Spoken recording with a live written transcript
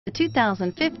The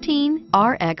 2015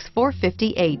 RX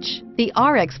 450h. The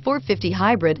RX 450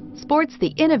 Hybrid sports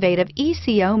the innovative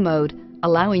ECO mode,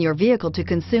 allowing your vehicle to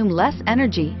consume less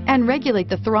energy and regulate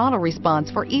the throttle response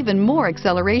for even more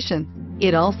acceleration.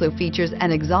 It also features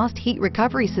an exhaust heat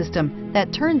recovery system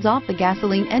that turns off the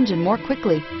gasoline engine more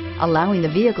quickly, allowing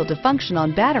the vehicle to function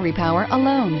on battery power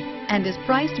alone, and is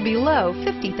priced below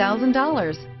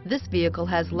 $50,000. This vehicle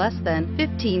has less than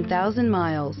 15,000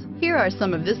 miles. Here are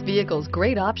some of this vehicle's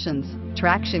great options: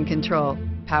 traction control,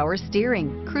 power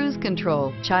steering, cruise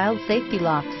control, child safety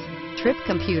locks, trip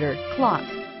computer, clock,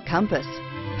 compass,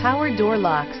 power door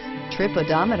locks, trip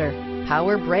odometer,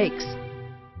 power brakes.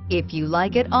 If you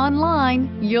like it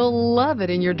online, you'll love it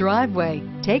in your driveway.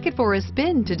 Take it for a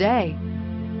spin today.